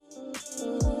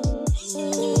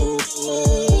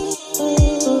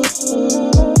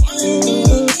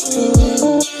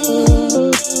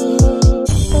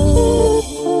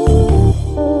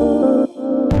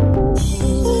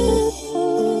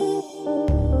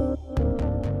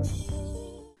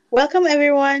Welcome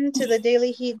everyone to the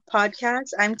Daily Heat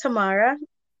podcast. I'm Tamara.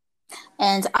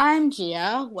 And I'm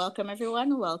Gia. Welcome,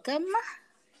 everyone. Welcome.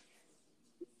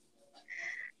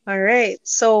 All right.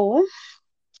 So,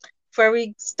 before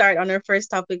we start on our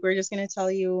first topic, we're just going to tell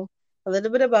you a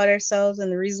little bit about ourselves and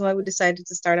the reason why we decided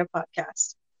to start a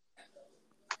podcast.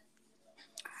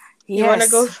 You want to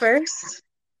go Yes. first?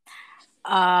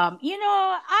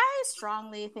 I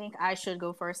strongly think I should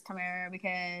go first, Tamara,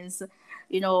 because,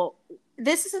 you know,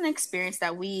 this is an experience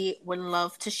that we would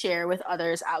love to share with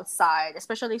others outside,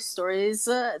 especially stories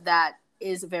that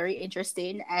is very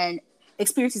interesting and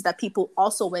experiences that people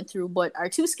also went through but are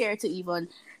too scared to even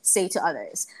say to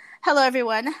others. Hello,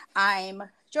 everyone. I'm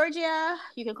Georgia.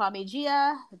 You can call me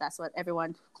Gia. That's what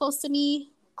everyone close to me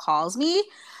calls me.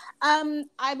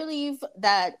 I believe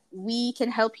that we can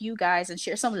help you guys and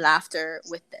share some laughter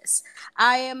with this.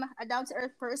 I am a down to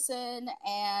earth person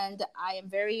and I am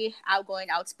very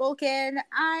outgoing, outspoken.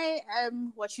 I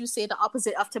am what you say the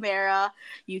opposite of Tamara.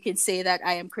 You can say that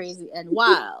I am crazy and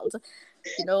wild.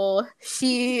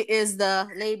 She is the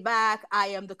laid back, I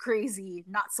am the crazy,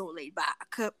 not so laid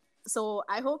back. So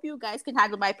I hope you guys can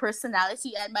handle my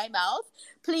personality and my mouth.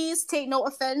 Please take no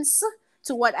offense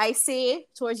to what I say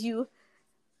towards you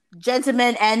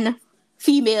gentlemen and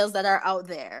females that are out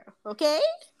there. Okay?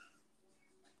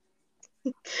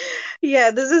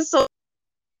 Yeah, this is so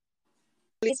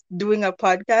doing a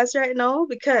podcast right now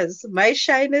because my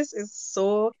shyness is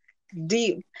so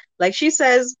deep. Like she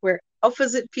says, we're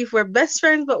opposite people. We're best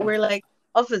friends, but we're like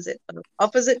opposite.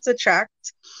 Opposites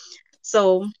attract.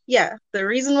 So, yeah, the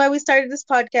reason why we started this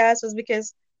podcast was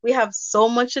because we have so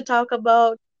much to talk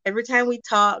about. Every time we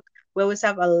talk, we always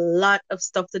have a lot of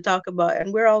stuff to talk about.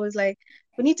 And we're always like,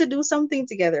 we need to do something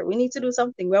together. We need to do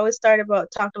something. We always talk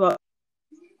about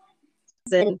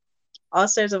and all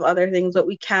sorts of other things, but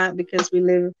we can't because we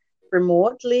live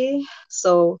remotely.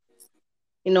 So,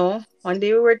 one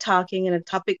day we were talking and a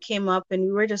topic came up and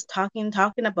we were just talking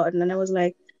about it. And then I was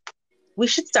like, we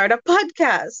should start a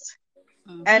podcast.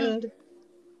 Mm-hmm. And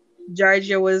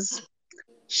Georgia was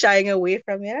shying away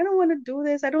from it. I don't want to do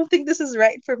this. I don't think this is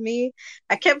right for me.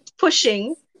 I kept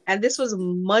pushing, and this was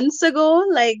months ago,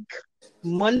 like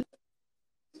months.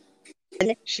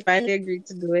 And she finally agreed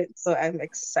to do it. So I'm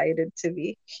excited to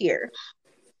be here.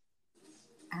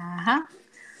 Uh-huh.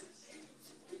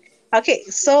 Okay,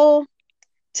 so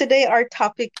today our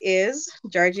topic is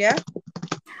Georgia.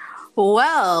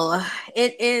 Well,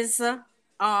 it is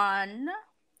on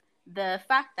the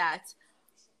fact that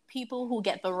people who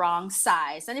get the wrong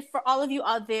size. And if for all of you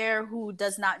out there who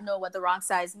does not know what the wrong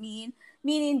size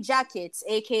meaning jackets,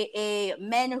 aka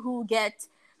men who get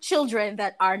children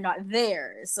that are not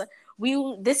theirs.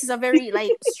 This is a very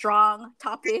strong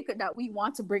topic that we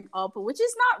want to bring up, which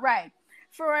is not right.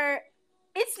 For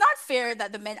It's not fair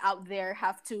that the men out there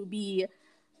have to be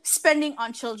spending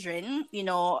on children,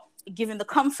 giving the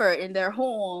comfort in their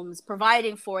homes,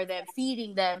 providing for them,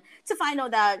 feeding them, to find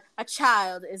out that a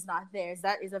child is not theirs.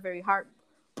 That is a very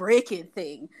heartbreaking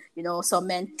thing. Some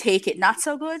men take it not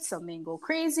so good, some men go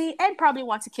crazy and probably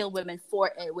want to kill women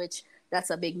for it, which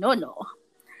that's a big no-no.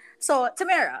 So,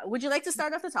 Tamara, would you like to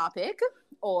start off the topic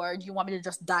or do you want me to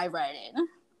just dive right in?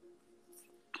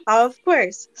 Of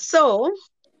course. So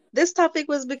this topic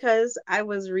was because I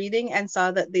was reading and saw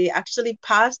that they actually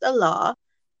passed a law.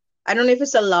 I don't know if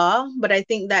it's a law, but I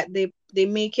think that they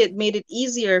made it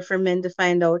easier for men to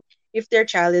find out if their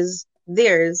child is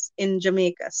theirs in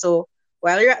Jamaica. So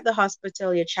while you're at the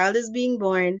hospital, your child is being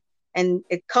born and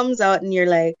it comes out and you're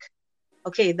like,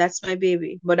 okay, that's my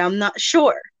baby, but I'm not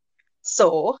sure.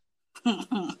 So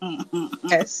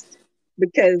yes,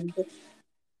 because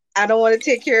I don't want to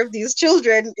take care of these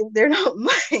children if they're not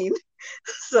mine.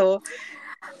 So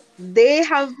they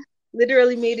have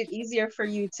literally made it easier for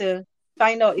you to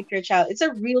find out if your child. It's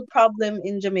a real problem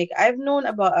in Jamaica. I know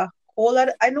a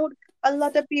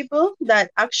lot of people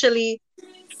that actually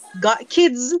got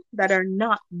kids that are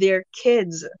not their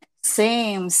kids. Oh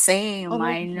Same.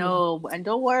 my I god. know. And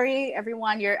don't worry,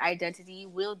 everyone, your identity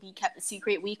will be kept a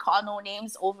secret. We call no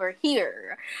names over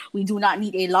here. We do not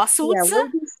need a Yeah, lawsuit we'll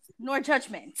nor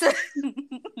judgment. just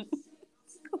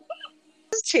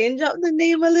change up the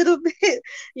name a little bit,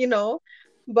 you know.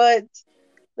 But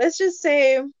let's just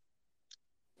say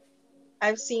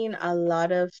I've seen a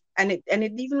lot of, and it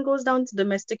even goes down to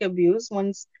domestic abuse.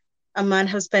 Once a man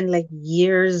has spent like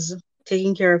years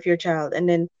taking care of your child, and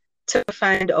then to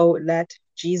find out that,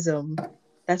 Jesus,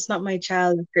 that's not my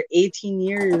child after 18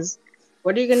 years.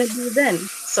 What are you gonna do then?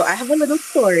 So I have a little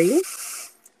story.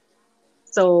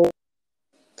 So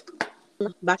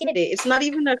back in the day, it's not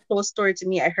even a close story to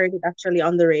me. I heard it actually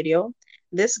on the radio.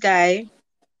 This guy,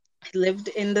 He lived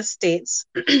in the States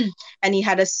and he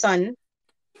had a son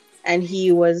and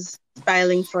he was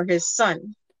filing for his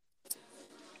son.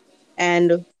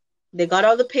 And they got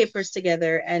all the papers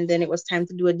together and then it was time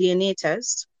to do a DNA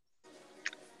test.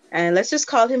 And let's just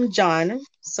call him John.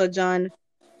 So John,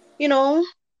 you know,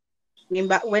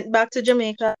 went back to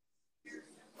Jamaica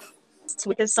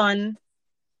with his son,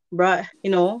 brought,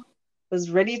 was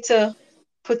ready to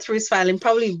put through his filing,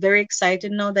 probably very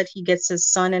excited now that he gets his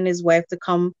son and his wife to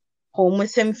come home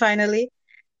with him finally.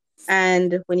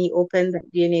 And when he opened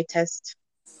that DNA test,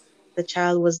 the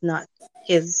child was not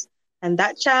his. And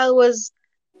that child was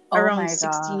Oh around my 16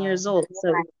 god. years old. So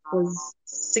it was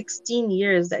 16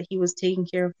 years that he was taking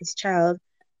care of this child,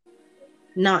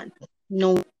 not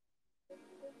no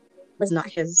was not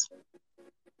his.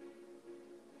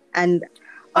 And Okay,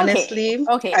 honestly,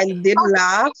 I okay. did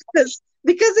laugh because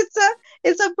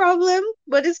it's a problem,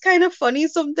 but it's kind of funny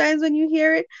sometimes when you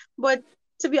hear it. But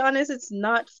to be honest, it's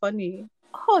not funny.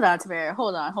 Hold on, Tamara.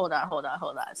 Hold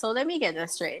on. So let me get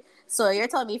this straight. So you're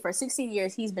telling me for 16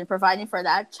 years he's been providing for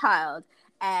that child,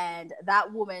 and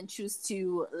that woman choose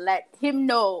to let him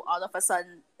know all of a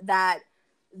sudden that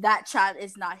that child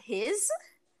is not his?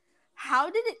 How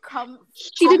did it come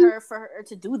She to didn't her for her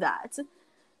to do that?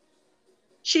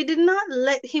 she did not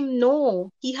let him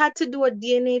know. He had to do a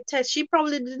DNA test. She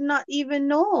probably did not even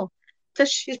know.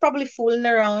 Because she's probably fooling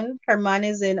around. Her man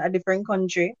is in a different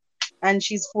country and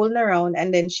she's fooling around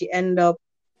and then she end up,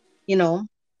 you know,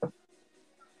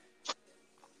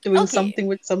 doing Okay. something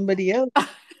with somebody else.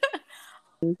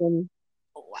 And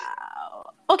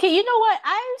Wow. Okay, you know what?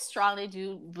 I strongly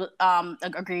do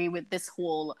agree with this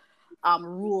whole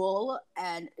rule,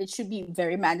 and it should be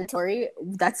very mandatory.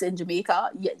 That's in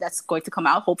Jamaica. Yeah, that's going to come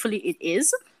out. Hopefully, it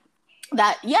is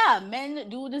that. Yeah, men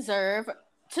do deserve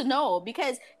to know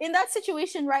because in that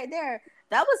situation right there,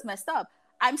 that was messed up.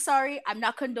 I'm sorry, I'm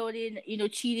not condoning,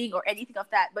 cheating or anything of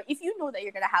that. But if you know that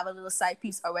you're gonna have a little side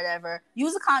piece or whatever,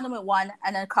 use a condom with one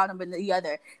and then a condom with the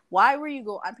other. Why were you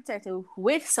go unprotected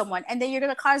with someone and then you're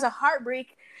gonna cause a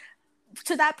heartbreak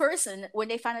to that person when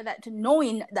they find out that to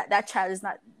knowing that that child is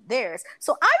not theirs.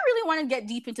 So I really want to get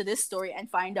deep into this story and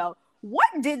find out what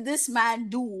did this man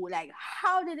do? Like,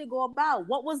 how did it go about?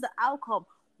 What was the outcome?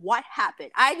 What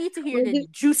happened? I need to hear well, the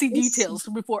juicy this details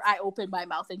before I open my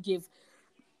mouth and give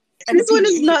an this one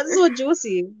is opinion not here. so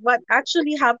juicy. What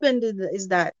actually happened is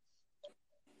that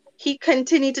he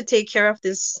continued to take care of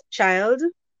this child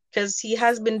because he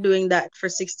has been doing that for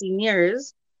 16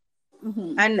 years.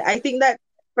 Mm-hmm. And I think that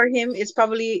for him,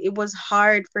 it was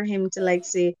hard for him to like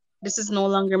say, this is no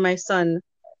longer my son.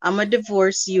 I'm gonna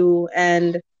divorce you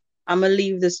and I'm gonna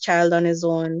leave this child on his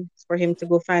own for him to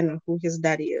go find out who his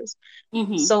daddy is.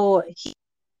 Mm-hmm. So he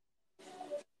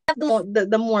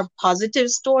the more positive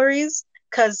stories,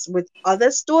 because with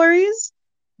other stories,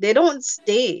 they don't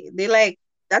stay. They like,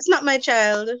 that's not my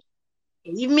child.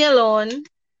 Leave me alone.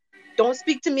 Don't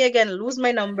speak to me again. Lose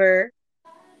my number.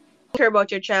 Don't care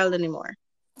about your child anymore.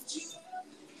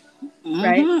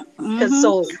 Right? Mm-hmm. Because Mm-hmm.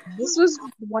 so this was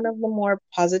one of the more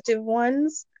positive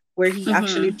ones where he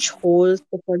actually Mm-hmm. chose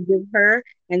to forgive her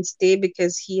and stay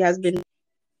because he has been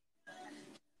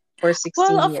for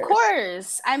Well, 16 of years.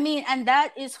 course. I mean, and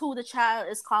that is who the child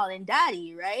is calling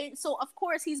daddy, right? So, of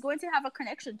course, he's going to have a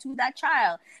connection to that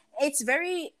child. It's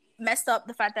very messed up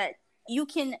the fact that you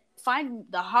can find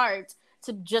the heart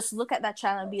to just look at that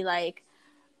child and be like,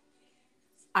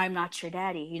 I'm not your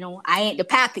daddy. I ain't the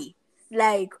pappy.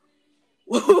 Like,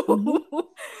 Hmm.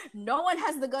 no one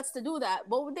has the guts to do that.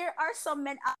 But there are some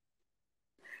men out,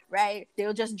 right?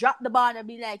 They'll just drop the ball and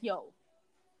be like, yo,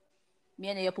 me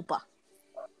and your pupa.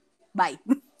 Bye.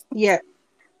 Yeah.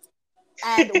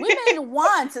 And women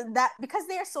want that because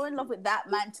they are so in love with that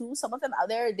man too. Some of them out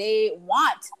there, they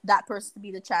want that person to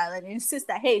be the child and insist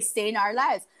that, hey, stay in our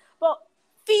lives. But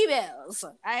females,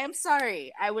 I am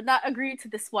sorry, I would not agree to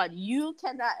this one. You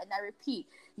cannot, and I repeat,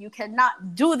 you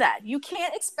cannot do that. You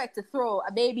can't expect to throw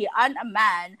a baby on a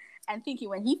man and thinking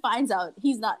when he finds out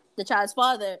he's not the child's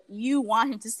father, you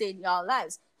want him to stay in your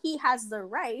lives. He has the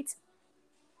right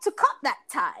to cut that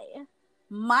tie.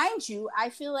 Mind you, I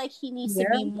feel like he needs to Yeah.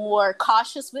 be more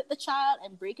cautious with the child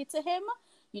and break it to him.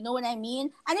 You know what I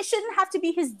mean? And it shouldn't have to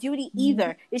be his duty Mhm.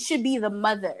 either. It should be the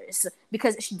mother's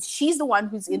because she's the one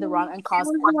who's in the wrong and She caused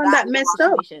was the one that that messed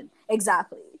up. situation.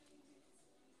 Exactly.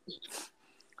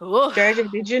 Ooh. Georgia,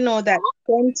 did you know that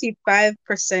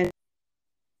 25%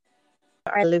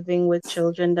 are living with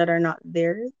children that are not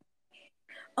theirs?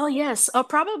 Oh yes, or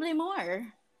probably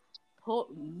more.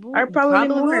 Are probably Probably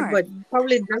more, more. but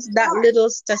probably just that little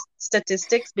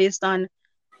statistics based on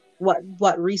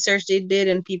what research they did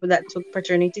and people that took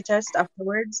paternity tests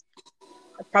afterwards.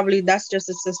 Probably that's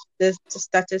just this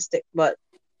statistic, but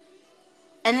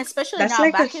And especially that's now,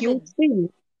 like a back in the huge thing.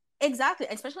 exactly,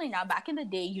 especially now, back in the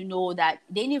day, you know that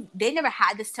they never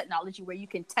had this technology where you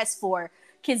can test for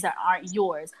kids that aren't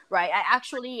yours, right? I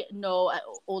actually know an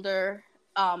older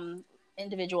um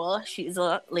individual. She's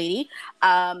a lady.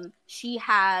 She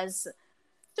has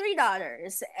three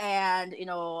daughters, and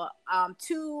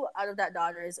two out of that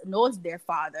daughters knows their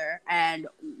father, and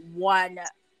one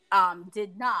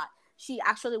did not. She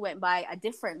actually went by a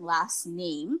different last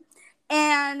name,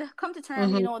 and come to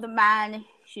term, Mm-hmm. the man,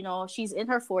 she's in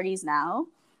her 40s now.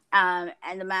 And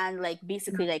the man, like,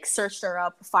 basically, like, searched her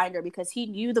up, find her, because he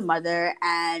knew the mother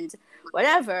and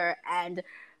whatever. And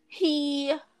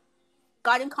he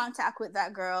got in contact with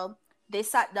that girl. They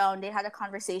sat down, they had a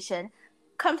conversation,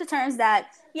 come to terms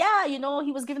that, yeah, he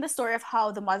was given the story of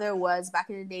how the mother was back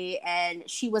in the day, and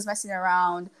she was messing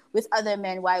around with other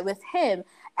men, why with him,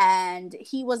 and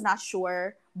he was not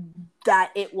sure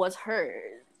that it was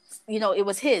hers, it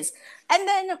was his. And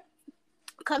then,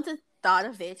 come to thought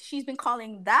of it, she's been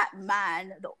calling that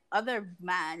man, the other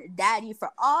man, daddy for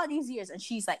all these years, and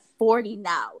she's like 40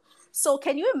 now. So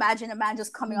can you imagine a man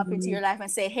just coming up into Mm-hmm. your life and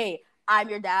say, hey, I'm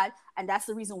your dad, and that's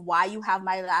the reason why you have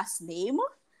my last name?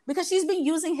 Because she's been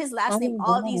using his Oh last name my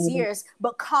all these God. years,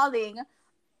 but calling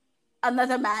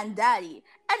another man daddy.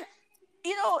 And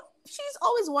she's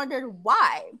always wondered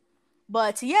why.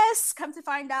 But yes, come to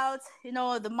find out,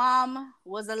 the mom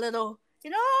was a little,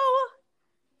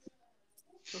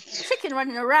 chicken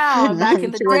running around back in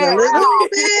the She was a little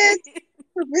bit day.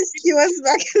 promiscuous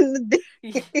back in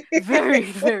the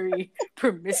Very, very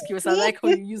promiscuous. I like how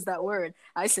you use that word.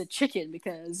 I said chicken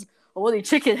because only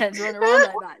chicken heads run around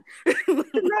like that.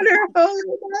 Runner home.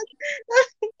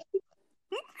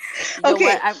 You know what?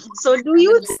 Okay, so do I'm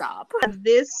you gonna think stop. that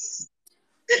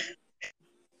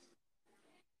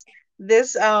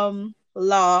this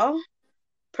law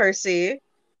per se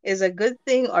is a good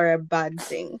thing or a bad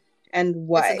thing, and It's a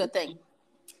why? good thing.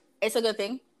 It's a good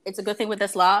thing. It's a good thing with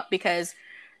this law because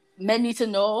men need to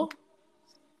know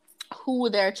who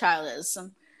their child is.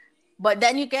 But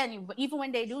then again, even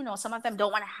when they do know, some of them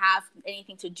don't want to have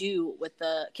anything to do with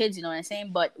the kids. You know what I'm saying?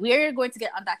 But we're going to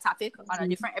get on that topic on a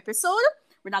different episode.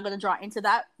 We're not going to draw into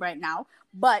that right now.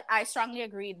 But I strongly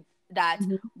agree that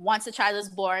Mhm. once a child is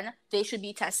born, they should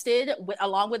be tested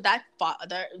along with that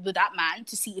father, with that man,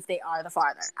 to see if they are the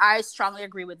father. I strongly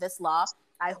agree with this law.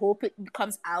 I hope it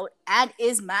comes out and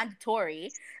is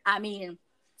mandatory. I mean,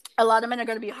 a lot of men are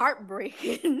going to be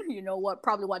heartbreaking, what,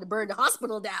 probably want to burn the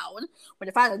hospital down when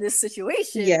they find out this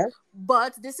situation. Yeah,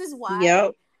 But this is why,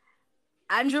 yep.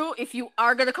 Andrew, if you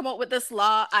are going to come out with this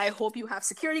law, I hope you have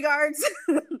security guards,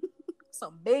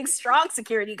 some big, strong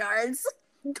security guards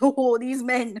to hold these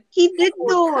men. He did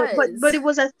though, but Because, it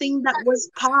was a thing that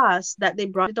was passed that they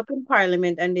brought it up in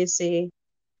Parliament, and they say,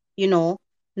 you know,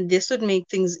 this would make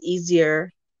things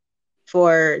easier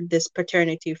for this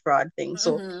paternity fraud thing.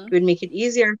 So mm-hmm, it would make it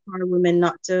easier for women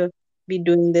not to be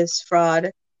doing this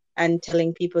fraud and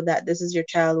telling people that this is your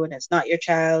child when it's not your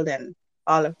child and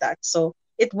all of that. So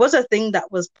it was a thing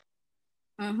that was,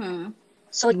 mm-hmm.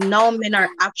 so now men are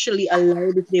actually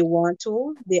allowed if they want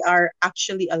to. They are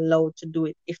actually allowed to do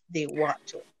it if they want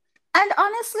to. And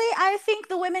honestly, I think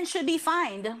the women should be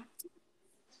fined.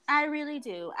 I really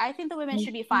do. I think the women I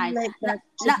should be feel fine. like Not, that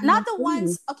should not, be not a the thing.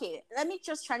 ones. Okay, let me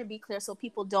just try to be clear so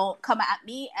people don't come at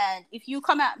me. And if you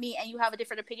come at me and you have a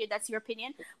different opinion, that's your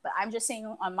opinion. But I'm just saying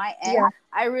on my end, Yeah.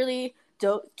 I really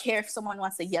don't care if someone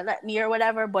wants to yell at me or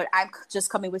whatever. But I'm just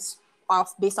coming with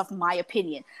off based off my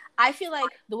opinion. I feel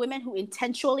like the women who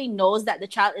intentionally knows that the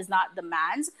child is not the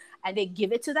man's and they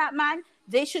give it to that man,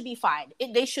 they should be fined.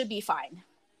 They should be fined.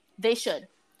 They should.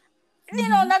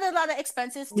 Hmm. Not a lot of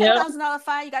expenses. ten Yeah. thousand dollar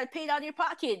fine. You got to pay it out of your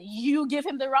pocket. You give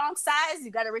him the wrong size,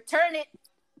 you got to return it.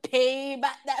 Pay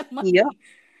back that Yeah. money.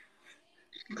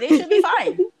 They should be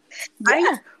fine. I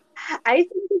Yeah. I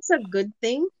think it's a good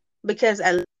thing because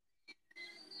at least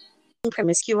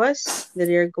promiscuous that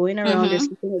they're going around, they're Mm-hmm.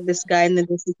 sleeping with this guy and then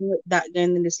they're sleeping with that guy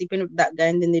and then they're sleeping with that guy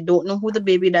and then they don't know who the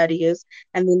baby daddy is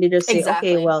and then they just say, okay,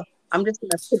 Exactly. well, I'm just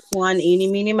gonna pick one, eeny,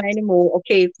 meeny, miny, mo.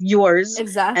 Okay, it's yours. And then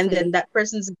Exactly. that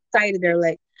person's excited. They're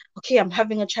like, okay, I'm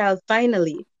having a child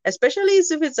finally. Especially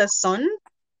if it's a son. In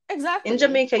Exactly.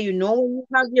 Jamaica, when you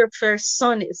have your first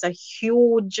son, it's a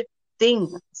huge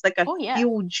thing. It's like a Oh yeah.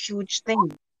 huge, huge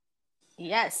thing.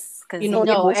 Yes, because The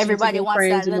emotions to everybody your wants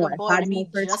friends, that little I boy had to my be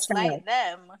first just child. like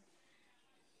them.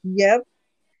 Yep.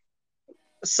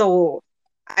 So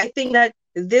I think that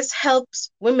this helps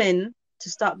women to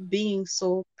stop being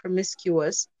so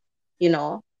promiscuous, you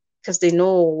know, because they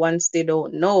know once they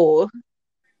don't know,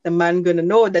 the man gonna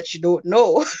know that you don't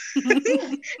know.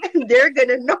 And they're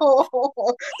gonna know.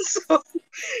 So,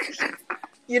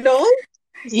 you know?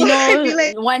 So You I feel know,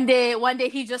 like one day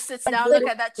he just sits a down, good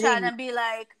look at that child, thing. and be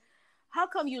like, "How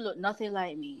come you look nothing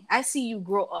like me? I see you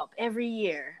grow up every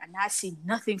year, and I see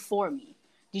nothing for me.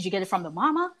 Did you get it from the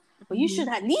mama? But you Hmm. should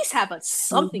at least have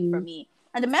something for Hmm. me."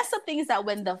 And the messed up thing is that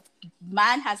when the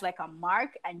man has like a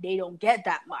mark and they don't get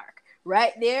that mark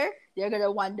right there, they're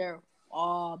gonna wonder,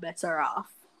 "Oh, better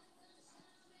off."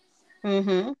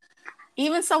 Hmm.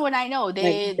 Even someone I know, Like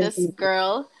this definitely.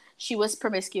 girl, she was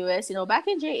promiscuous. Back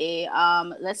in JA,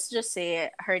 let's just say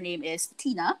her name is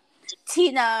Tina.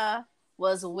 Tina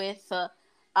was with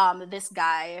this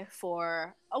guy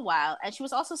for a while, and she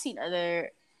was also seeing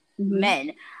other Hmm.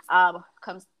 men.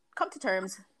 Come to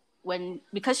terms when,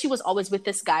 because she was always with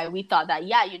this guy, we thought that,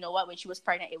 yeah, you know what, when she was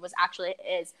pregnant, it was actually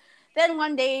his. Then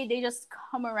one day they just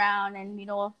come around, and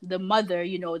the mother,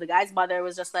 the guy's mother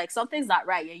was just like, something's not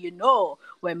right. Yeah,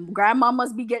 when grandma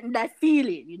must be getting that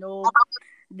feeling,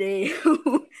 they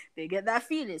they get that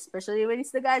feeling, especially when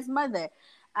it's the guy's mother.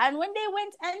 And when they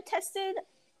went and tested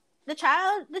the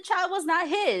child was not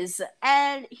his,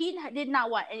 and he did not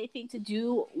want anything to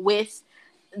do with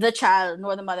the child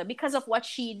nor the mother because of what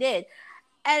she did.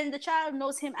 And the child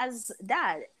knows him as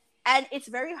dad, and it's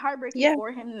very heartbreaking Yeah.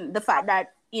 for him, the fact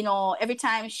that every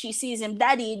time she sees him,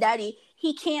 daddy, daddy,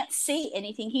 he can't say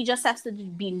anything. He just has to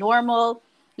be normal,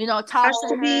 talk Has to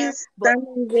to be her, but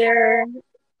standing there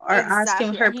or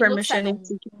asking exactly. her And he looks at permission the if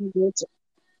she can go to.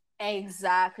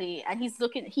 exactly, and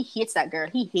he hates that girl.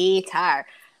 He hates her.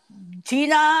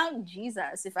 Gina,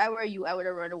 Jesus, if I were you, I would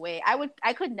have run away.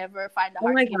 I could never find the Oh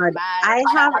heart my to give a God. man I a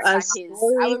child have that's a not his.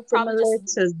 I story would probably similar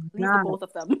just to leave the that. both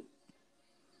of them.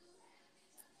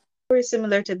 Story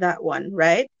similar to that one,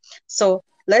 right? So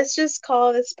let's just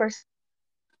call this person.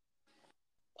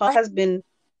 Paul has been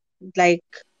like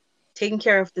taking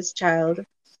care of this child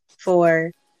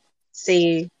for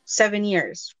say 7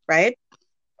 years, right?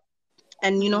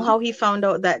 And you know Mm-hmm. how he found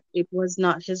out that it was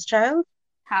not his child?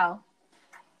 How?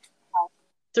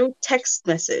 Through text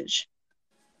message.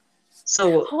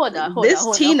 So Hold on, hold on, this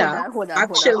hold on, hold Tina on, hold on,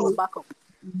 hold on, hold. actually, Back up,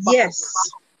 back up.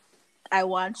 yes, I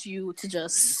want you to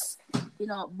just,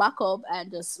 back up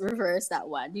and just reverse that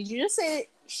one. Did you just say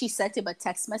she sent him a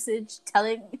text message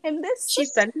telling him this? she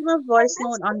sent him a voice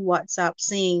note on WhatsApp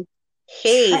saying,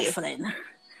 "Hey, Trifling.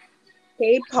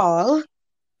 hey, Paul,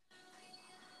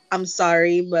 I'm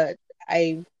sorry, but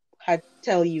I had to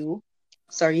tell you,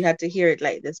 sorry you had to hear it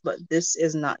like this, but this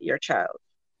is not your child."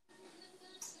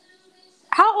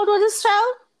 How old was this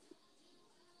child?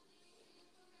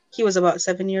 He was about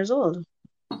 7 years old.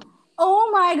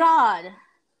 Oh my god.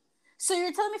 So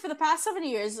you're telling me for the past 7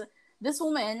 years, this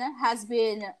woman has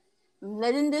been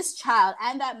letting this child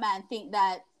and that man think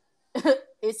that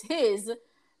it's his,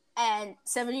 and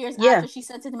 7 years Yeah, after she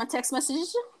sent him a text message,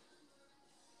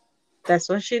 that's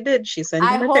what she did. She sent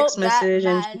I him a text hope that message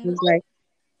and she man was like,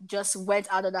 just went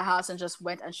out of the house and just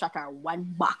went and shot her one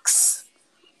box.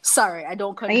 Sorry, I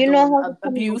don't and you know condone how the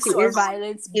abuse community or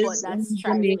violence, but is that's in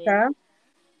trifling. Jamaica.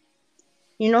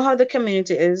 You know how the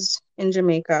community is in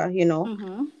Jamaica,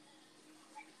 Mm-hmm.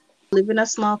 live in a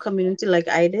small community like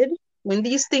I did. When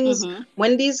these things, Mm-hmm.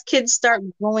 when these kids start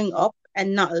growing up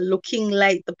and not looking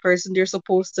like the person they're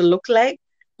supposed to look like,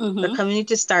 the Mm-hmm.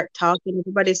 community start talking,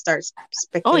 everybody starts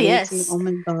Oh speculating, yes. oh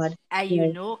my God, And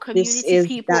like this community is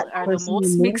that people are the person,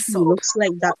 most mixed he up. looks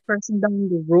like that person down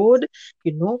the road,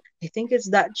 I think it's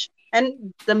that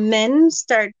and the men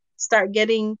start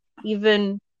getting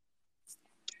even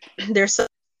they're so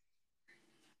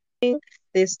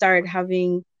they start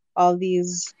having all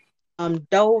these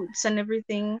doubts and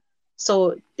everything.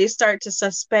 So they start to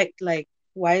suspect like,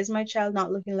 why is my child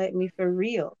not looking like me for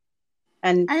real?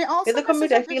 And And it with also the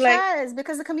messes community, I up the feel like, child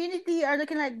because the community are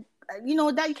looking like,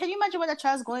 that. Can you imagine what a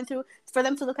child's going through for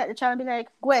them to look at the child and be like,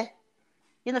 "Gwe,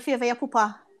 you know, favor your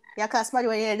papa, your class when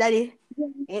your daddy, yeah,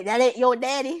 hey, daddy, your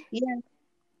daddy."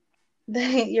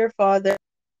 yeah, your father.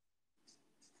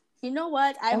 You know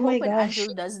what? I Oh my hope when gosh.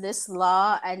 Andrew does this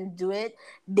law and do it,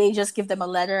 they just give them a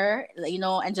letter,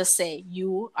 and just say,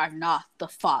 "You are not the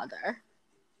father,"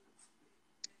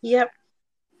 Yep.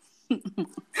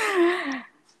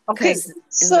 Okay. because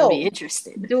it's gonna be So,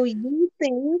 interesting. do you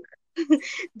think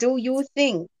do you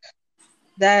think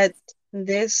that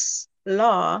this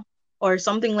law or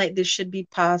something like this should be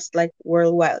passed like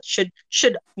worldwide? Should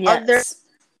other Yes.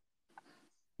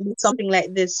 do something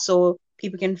like this so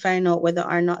people can find out whether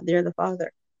or not they're the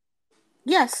father?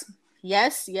 Yes.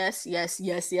 Yes. Yes. Yes.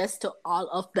 Yes. Yes to all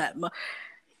of them.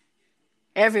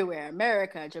 Everywhere.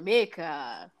 America,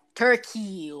 Jamaica,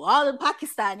 Turkey, all in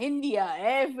Pakistan, India,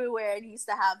 everywhere needs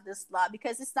to have this law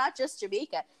because it's not just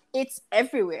Jamaica; it's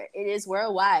everywhere. It is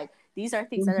worldwide. These are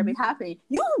things that have Mm-hmm. been happening.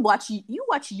 You watch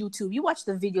YouTube, you watch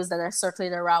the videos that are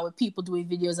circulating around with people doing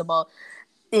videos about,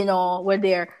 where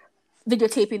they're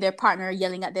videotaping their partner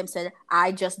yelling at them, said,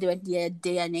 "I just did a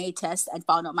DNA test and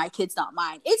found out my kid's not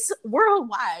mine." It's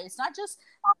worldwide. It's not just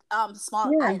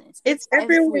small Yeah, islands. It's it's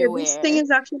everywhere. This thing everywhere. is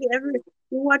actually everywhere.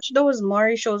 You watch those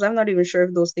Maury shows. I'm not even sure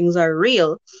if those things are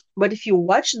real, but if you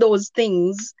watch those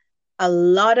things, a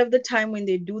lot of the time when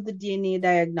they do the DNA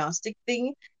diagnostic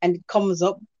thing and it comes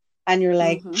up, and you're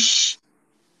like, Hmm. Shh,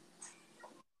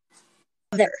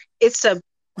 there. It's a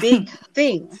big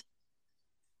thing.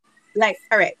 Like,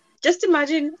 all right, just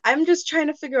imagine. I'm just trying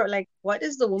to figure out, like, what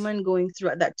is the woman going through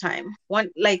at that time? One,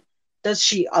 like, does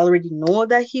she already know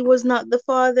that he was not the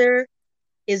father?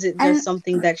 Is it just And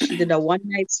something that she did a one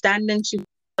night stand and she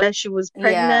that she was yeah,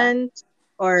 pregnant?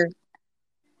 Or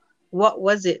what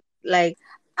was it? Like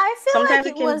I feel sometimes like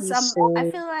it it can was be I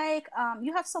so feel like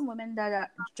you have some women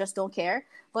that just don't care,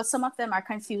 but some of them are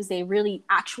confused. They really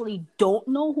actually don't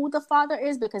know who the father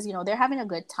is because they're having a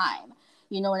good time.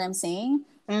 You know what I'm saying?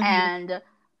 hmm. And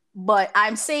but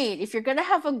I'm saying if you're gonna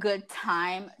have a good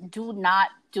time, do not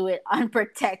do it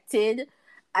unprotected.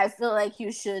 I feel like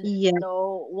you should Yeah,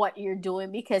 know what you're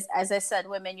doing because, as I said,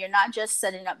 women, you're not just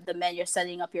setting up the men, you're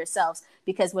setting up yourselves.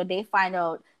 Because when they find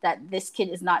out that this kid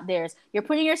is not theirs, you're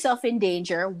putting yourself in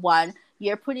danger. One,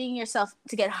 you're putting yourself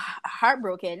to get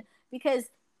heartbroken because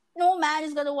no man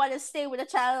is gonna want to stay with a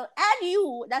child and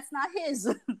you. That's not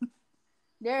his.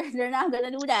 They're not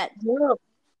gonna do that. yep,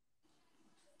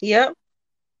 yep.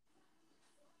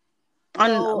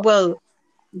 On So well,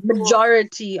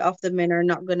 majority of the men are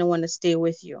not gonna want to stay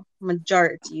with you.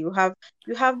 Majority. You have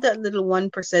that little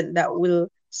 1% that will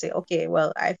say, okay,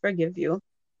 well, I forgive you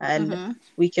and mm-hmm.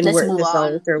 we can Let's work move this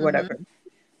out on. or Mm-hmm. whatever.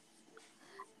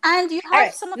 And you All have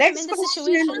right. some of them in Next this question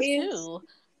situation is too.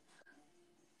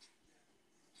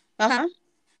 uh-huh.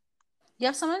 You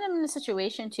have some of them in the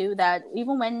situation too that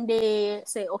even when they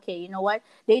say, okay, you know what,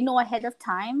 they know ahead of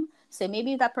time. Say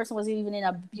maybe that person was even in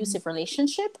an abusive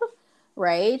relationship,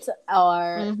 right?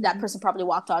 Or that Mm-hmm. person probably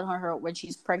walked out on her when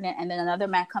she's pregnant, and then another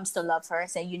man comes to love her and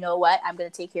say, you know what, I'm gonna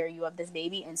take care of you of this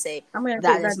baby, and say I'm gonna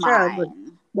that take is that child,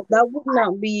 mine. but that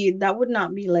would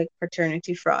not be like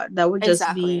paternity fraud. That would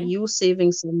just be Exactly. you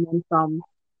saving someone from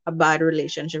a bad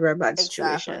relationship or a bad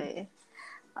situation. Exactly.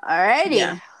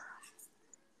 Yeah. Alrighty.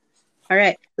 All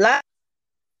right. Last,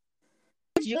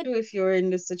 what would you do if you were in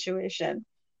this situation?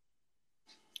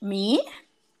 Me?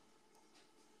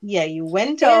 Yeah, you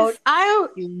went out,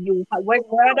 If I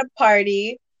were at a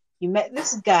party, you met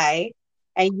this guy,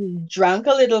 and you drank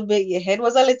a little bit. Your head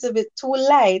was a little bit too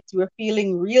light. You were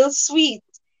feeling real sweet,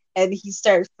 and he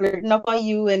starts flirting up on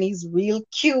you, and he's real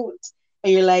cute,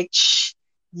 and you're like, Shh,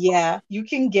 yeah, you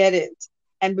can get it.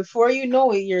 And before you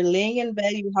know it, you're laying in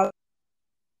bed. You have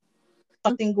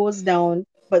something goes down,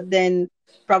 but then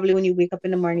probably when you wake up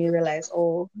in the morning, you realize,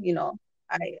 oh,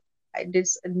 I I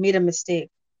made a mistake.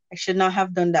 I should not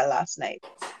have done that last night.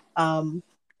 Um,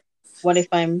 what if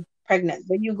I'm pregnant?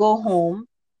 Then you go home,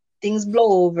 things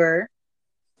blow over,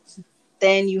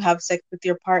 then you have sex with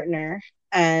your partner,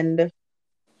 and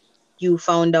you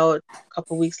found out a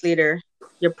couple weeks later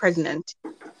you're pregnant.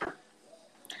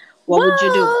 What would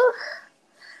you do? well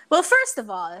Well, first of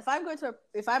all, if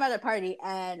I'm at a party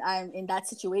and I'm in that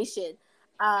situation,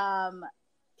 um,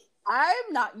 I'm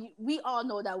not. We all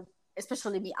know that,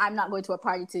 especially me. I'm not going to a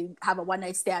party to have a one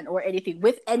night stand or anything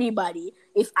with anybody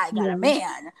if I got a Yeah.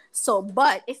 man. So,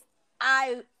 but if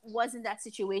I was in that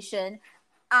situation,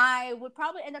 I would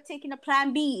probably end up taking a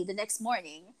plan B the next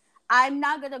morning. I'm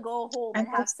not gonna go home And and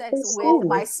have that's sex the with thing.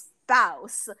 my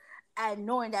spouse and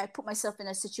knowing that I put myself in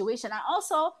a situation.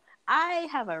 I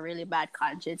have a really bad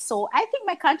conscience, so I think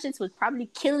my conscience would probably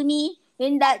kill me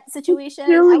in that situation.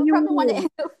 Kill I would probably want to you. end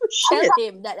up tell Shit.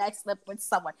 him that I slept with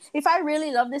someone. If I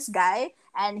really love this guy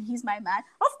and he's my man,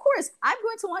 of course I'm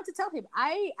going to want to tell him.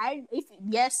 If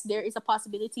yes, there is a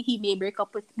possibility he may break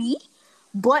up with me,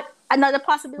 but another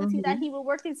possibility that Hmm. he will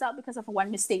work things out because of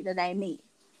one mistake that I made.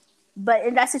 But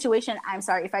in that situation, I'm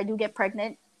sorry if I do get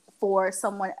pregnant for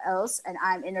someone else and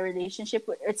I'm in a relationship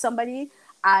with somebody,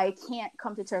 I can't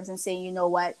come to terms and say, you know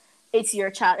what, it's your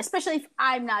child, especially if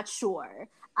I'm not sure.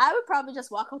 I would probably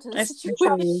just walk out to the Especially.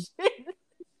 situation.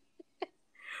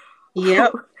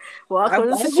 Yep. Walk I, out of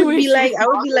the I would be situation.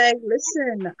 like,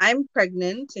 listen, I'm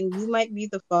pregnant and you might be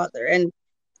the father, and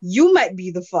you might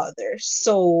be the father.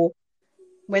 So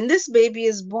when this baby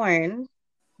is born,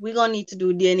 we're gonna need to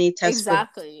do DNA tests for.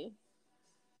 Exactly.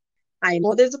 I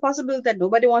know there's a possibility that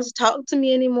nobody wants to talk to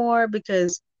me anymore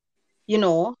because, you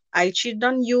know, I cheated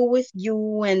on you with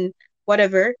you and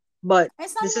whatever, but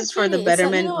It's not this even is for the cheating. It's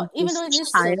like, betterment of even though this it is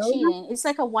still child. cheating, it's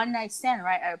like a one night stand,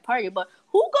 right, at a party. But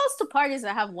who goes to parties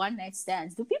that have one night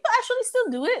stands? Do people actually still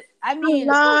do it? I A mean,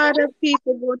 lot of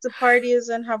people go to parties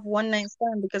and have one night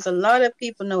stand because a lot of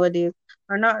people nowadays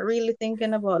are not really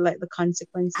thinking about like the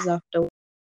consequences after.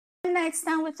 one night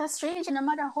stand with a stranger, no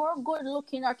matter how good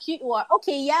looking or cute you are.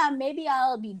 Okay, yeah, maybe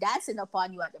I'll be dancing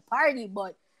upon you at the party,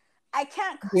 but I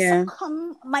can't Yeah.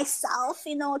 succumb myself,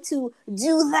 to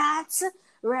do that,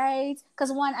 right?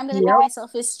 Because one, I'm gonna think Yep.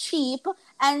 myself is cheap,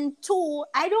 and two,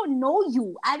 I don't know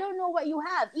you. I don't know what you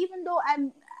have. Even though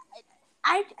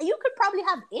you could probably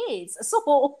have AIDS.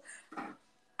 So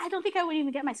I don't think I would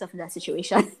even get myself in that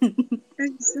situation.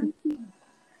 Exactly.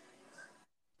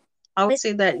 I would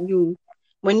say that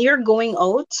when you're going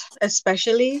out,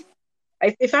 especially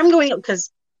if I'm going out,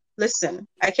 because listen,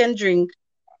 I can drink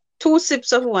 2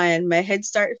 sips of wine, my head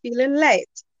start feeling light,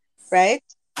 right?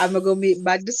 I'm gonna go make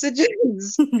bad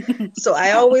decisions. So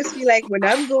I always feel like when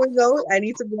I'm going out, I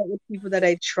need to go out with people that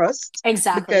I trust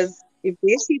Exactly. because if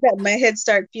they see that my head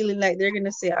start feeling like they're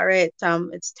gonna say, "All right, Tom,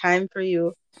 it's time for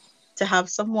you to have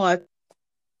some water.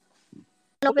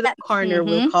 Over that corner.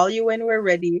 We'll Mm-hmm. call you when we're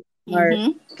ready, or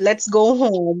Mm-hmm. let's go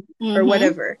home, or Mm-hmm.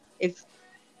 whatever." If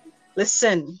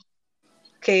listen,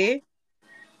 okay,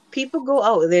 people go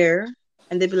out there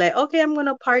and they be like, "Okay, I'm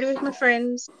gonna party with my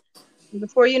friends."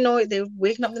 Before you know it, they're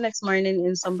waking up the next morning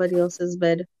in somebody else's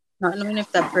bed, not knowing if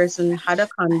that person had a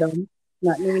condom,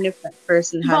 not knowing if that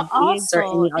person But had AIDS or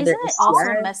also, any other isn't it also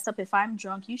STI. messed up if I'm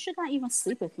drunk? You should not even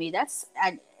sleep with me.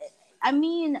 I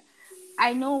mean,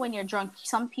 I know when you're drunk,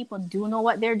 some people do know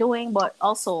what they're doing, but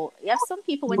also, you have some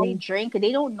people when they Yeah, drink,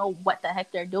 they don't know what the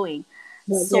heck they're doing.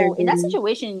 what they're So in that doing.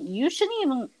 situation, you shouldn't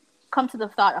even come to the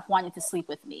thought of wanting to sleep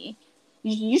with me.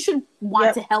 You should want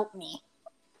Yep, to help me,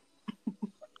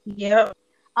 yep,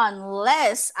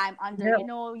 unless I'm under,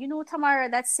 yep. Tamara,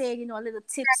 that's saying, a little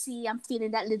tipsy. I'm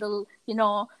feeling that little,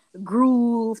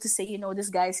 groove to say, this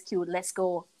guy's cute. Let's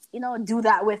go, do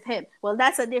that with him. Well,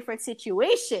 that's a different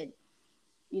situation.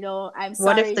 I'm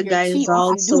What if sorry the if you're guy is cheap if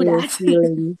you do also that.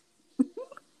 feeling?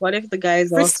 What if the guy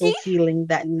is Frisky? also feeling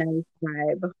that nice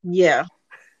vibe? Yeah.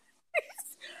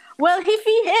 Well, if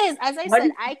he is, as I What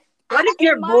said, if what if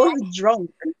you're in my, both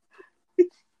drunk?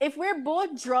 if we're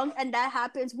both drunk and that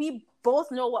happens, we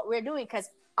both know what we're doing because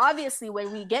obviously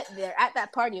when we get there at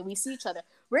that party and we see each other,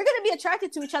 we're gonna be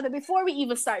attracted to each other before we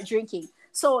even start drinking.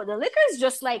 So the liquor is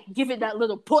just like give it that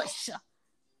little push.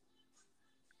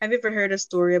 Have you ever heard a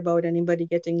story about anybody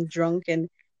getting drunk and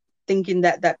thinking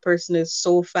that that person is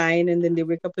so fine, and then they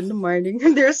wake up in the morning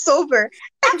and they're sober, and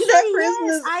that Actually, person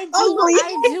yes, is I do. ugly?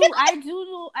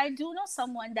 I do know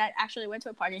someone that actually went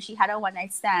to a party and she had a one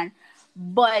night stand,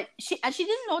 but she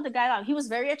didn't know the guy. He was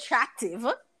very attractive,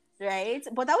 right?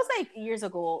 But that was like years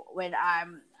ago when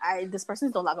I this person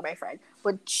is no longer my friend.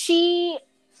 But she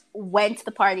went to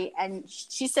the party and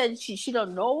she said she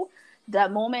don't know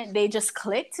that moment they just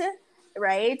clicked,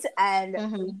 right? And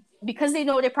Mm-hmm. because they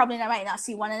know they probably might not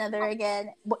see one another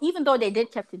again, but even though they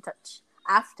did kept in touch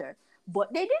after,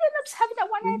 but they did end up having that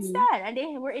one night Mm-hmm. stand and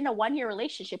they were in a 1 year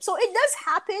relationship. So it does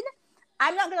happen.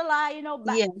 I'm not gonna lie,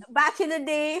 Yeah, back in the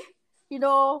day,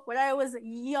 when I was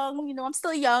young, I'm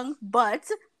still young, but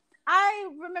I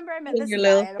remember I met doing this your guy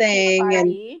little at a pool thing and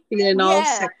party. feeling all Yeah,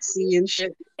 sexy and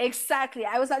shit. exactly.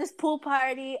 I was at this pool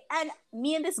party and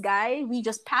me and this guy, we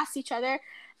just passed each other.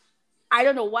 I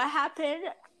don't know what happened.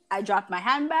 I dropped my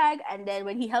handbag, and then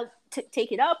when he helped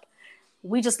take it up,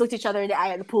 we just looked each other in the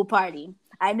eye at the pool party.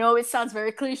 I know it sounds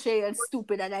very cliche and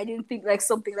stupid, and I didn't think like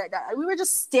something like that. We were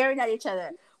just staring at each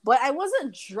other. But I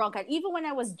wasn't drunk, and even when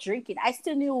I was drinking, I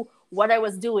still knew what I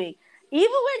was doing.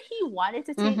 Even when he wanted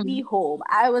to take me Mm-hmm. home,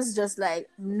 I was just like,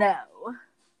 no,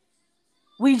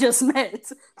 we just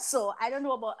met. So I don't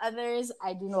know about others.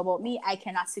 I do know about me. I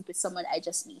cannot sleep with someone I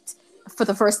just meet for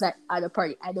the first night at a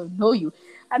party. I don't know you.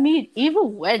 I mean,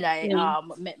 even when I Yeah.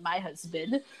 met my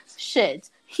husband, shit,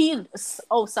 he.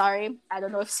 Oh, sorry. I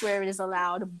don't know if swearing is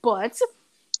allowed, but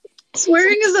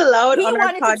Swearing is allowed he on our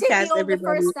wanted to take me podcast, home the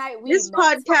everybody. first night we This met.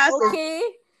 podcast is Okay,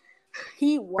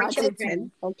 he for wanted to.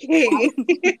 children. Okay.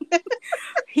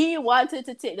 He wanted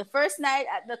to take the first night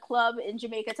at the club in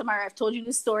Jamaica. Tomorrow, I've told you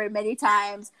this story many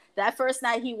times. That first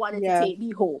night, he wanted to Yeah. take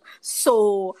me home.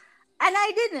 So, and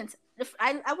I didn't.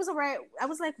 I was around. I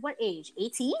was like, what age?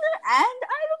 18. And I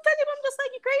looked at him. I'm just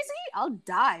like, you crazy? I'll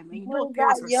die, man. You know, Was that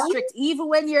parents were young? strict, even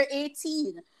when you're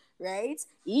 18, right?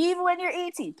 Even when you're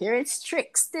 18, parents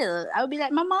strict. Still, I would be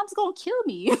like, my mom's gonna kill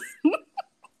me.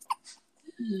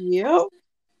 Yep.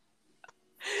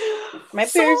 My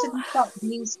So parents didn't stop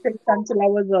being strict until I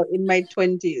was in my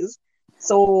 20s.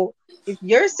 So if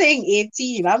you're saying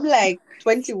 18, I'm like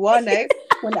 21.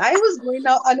 When I was going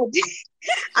out on a date,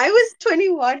 I was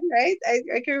 21, right? I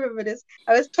can remember this.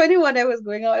 I was 21. I was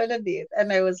going out on a date,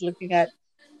 and I was looking at.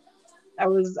 I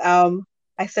was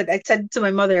I said to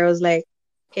my mother, I was like,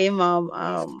 "Hey, mom,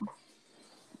 out,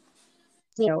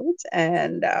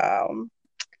 and I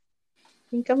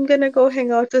think I'm gonna go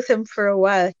hang out with him for a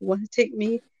while. He wants to take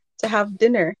me to have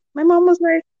dinner." My mom was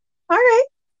like, "All right."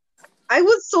 I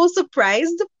was so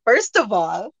surprised, first of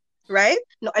all, right?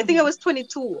 No, I think I Mm-hmm. was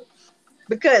 22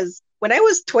 because when I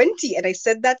was 20 and I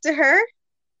said that to her,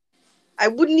 I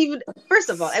wouldn't even, first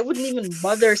of all, I wouldn't even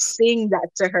bother saying that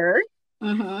to her.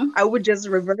 Mm-hmm. I would just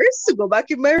reverse, go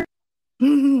back in my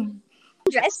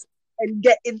dress, and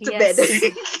get into bed. Yes.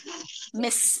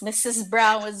 Mrs.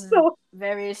 Brown was So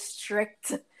very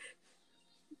strict.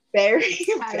 very,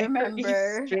 I very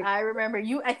remember. strict. I remember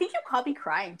you. I think you caught me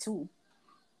crying too.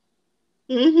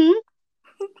 hmm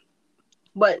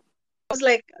But it was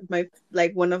like my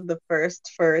like one of the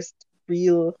first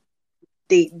real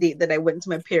date that I went to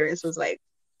my parents was like,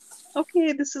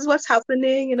 okay, this is what's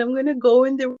happening, and I'm gonna go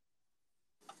in there.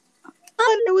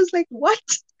 And I was like, what?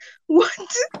 What?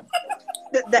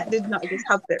 That did not just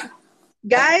happen.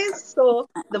 Guys, so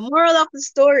the moral of the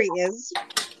story is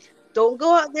don't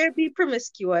go out there, be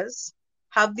promiscuous,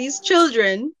 have these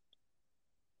children,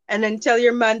 and then tell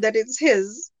your man that it's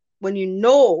his when you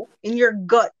know in your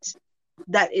gut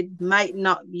that it might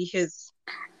not be his.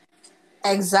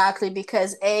 Exactly,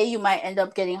 because A, you might end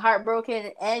up getting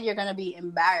heartbroken and you're going to be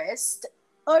embarrassed.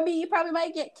 Or B, you probably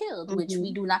might get killed, which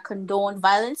we Mm-hmm. do not condone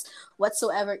violence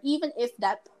whatsoever, even if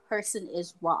that person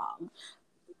is wrong.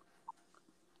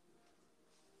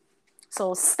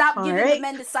 So stop All giving the right.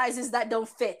 men the sizes that don't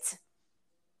fit.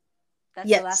 That's the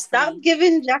Yes, last for stop me.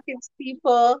 giving jackets,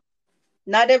 people.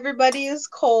 Not everybody is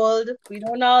cold. We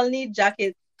don't all need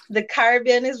jackets. The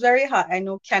Caribbean is very hot. I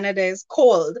know Canada is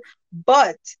cold,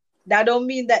 but that don't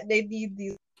mean that they need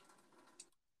these.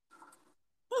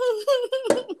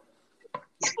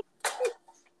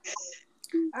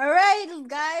 All right,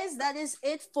 guys, that is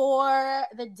it for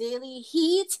the Daily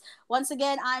Heat. Once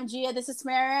again, I'm Gia, this is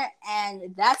Mara,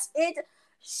 and that's it.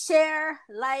 Share,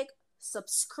 like,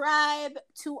 subscribe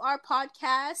to our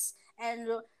podcast, and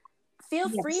feel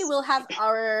free. Yes. We'll have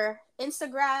our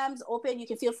Instagrams open. You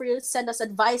can feel free to send us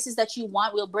advices that you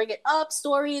want. We'll bring it up,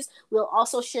 stories. We'll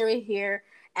also share it here,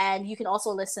 and you can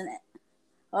also listen it.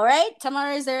 All right,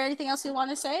 Tamara, is there anything else you want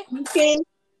to say? You can,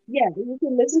 yeah, you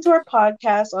can listen to our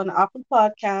podcast on Apple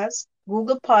Podcasts,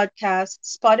 Google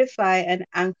Podcasts, Spotify, and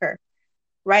Anchor.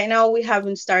 Right now, we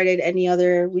haven't distributed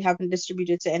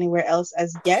to anywhere else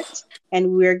as yet,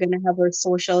 and we're going to have our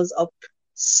socials up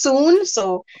soon.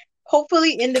 So,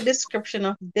 hopefully, in the description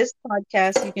of this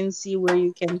podcast, you can see where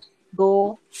you can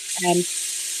go and.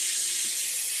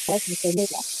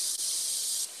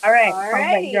 All right, All sounds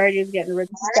like righty. George is getting ready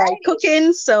to start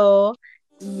cooking. So,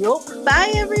 Yup.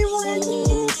 bye, everyone.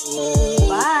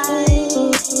 Bye.